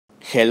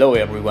Hello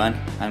everyone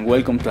and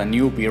welcome to a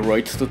new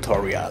vRoid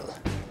tutorial.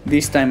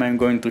 This time I'm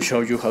going to show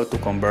you how to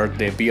convert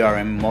the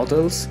VRM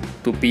models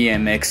to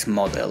PMX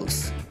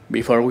models.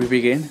 Before we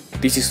begin,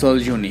 this is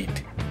all you need: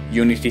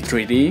 Unity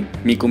 3D,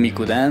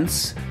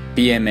 Mikumikudance,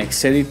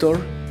 PMX editor,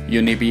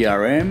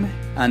 UniVRM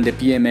and the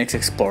PMX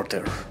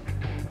exporter.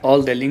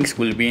 All the links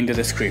will be in the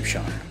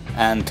description.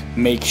 And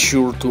make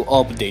sure to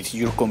update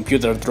your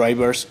computer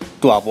drivers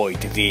to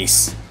avoid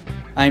this.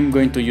 I'm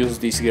going to use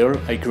this girl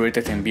I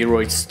created in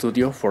vRoid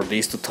Studio for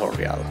this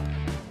tutorial.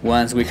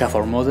 Once we have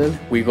our model,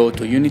 we go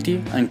to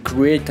Unity and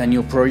create a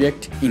new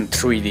project in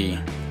 3D.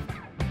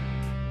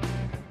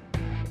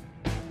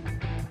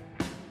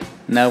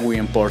 Now we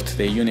import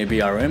the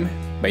UniVRM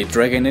by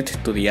dragging it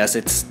to the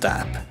Assets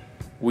tab.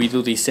 We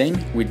do the same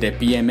with the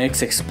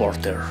PMX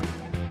exporter.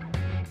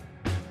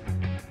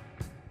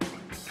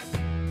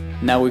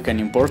 Now we can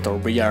import our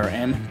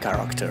VRM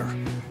character.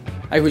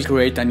 I will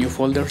create a new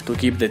folder to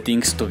keep the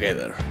things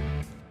together.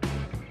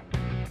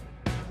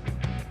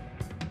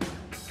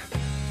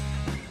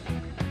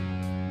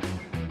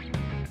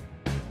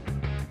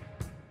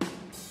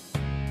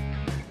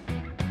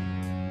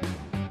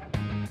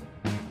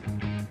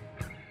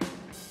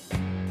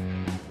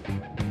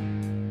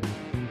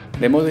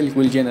 The model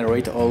will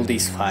generate all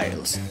these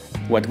files.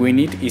 What we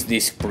need is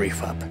this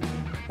prefab.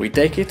 We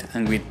take it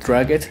and we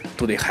drag it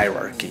to the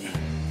hierarchy.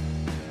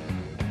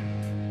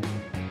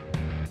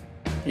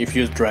 If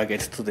you drag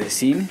it to the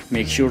scene,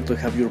 make sure to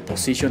have your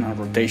position and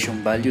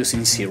rotation values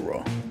in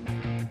 0.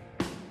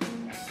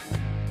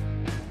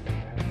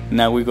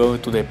 Now we go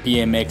to the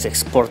PMX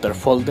exporter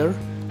folder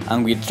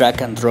and we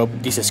drag and drop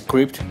this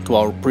script to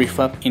our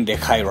prefab in the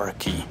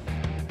hierarchy.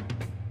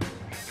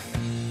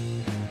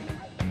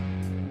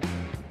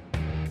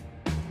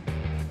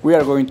 We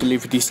are going to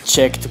leave these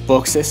checked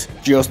boxes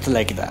just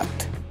like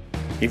that.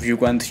 If you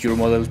want your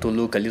model to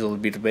look a little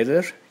bit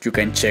better, you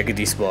can check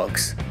this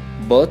box.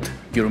 But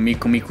your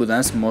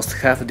Mikumikudance must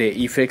have the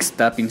effects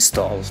tab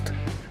installed,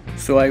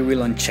 so I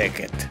will uncheck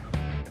it.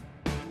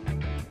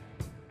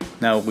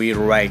 Now we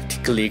right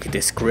click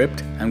the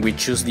script and we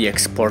choose the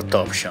export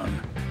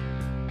option.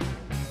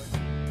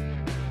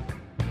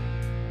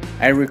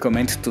 I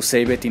recommend to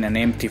save it in an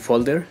empty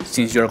folder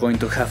since you are going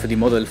to have the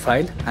model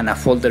file and a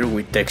folder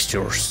with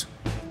textures.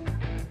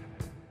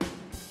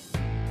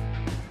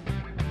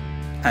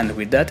 And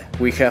with that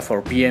we have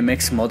our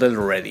PMX model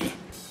ready.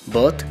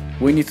 But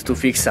we need to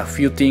fix a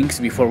few things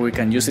before we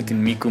can use it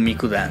in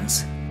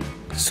Mikumikudance.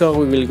 So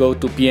we will go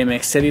to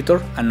PMX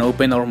editor and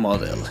open our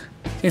model.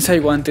 Since I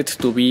want it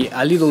to be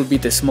a little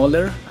bit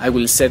smaller, I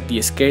will set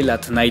the scale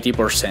at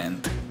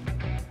 90%.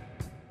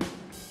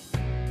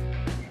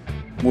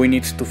 We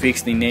need to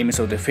fix the names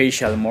of the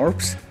facial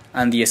morphs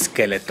and the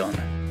skeleton.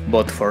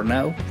 But for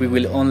now, we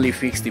will only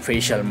fix the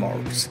facial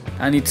morphs,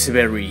 and it's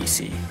very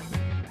easy.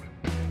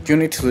 You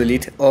need to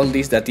delete all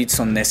this that is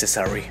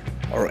unnecessary,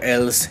 or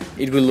else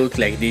it will look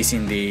like this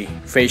in the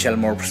facial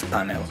morphs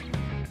panel.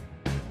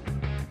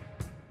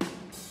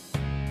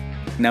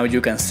 Now you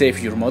can save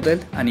your model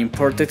and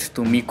import it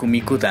to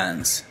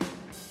Mikumikudance.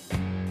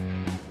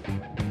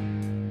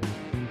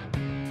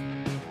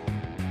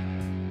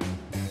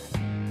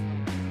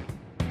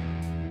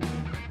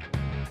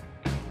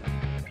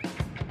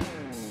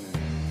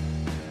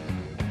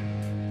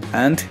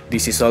 And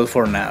this is all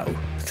for now.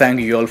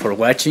 Thank you all for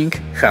watching,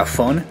 have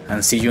fun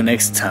and see you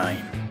next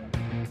time.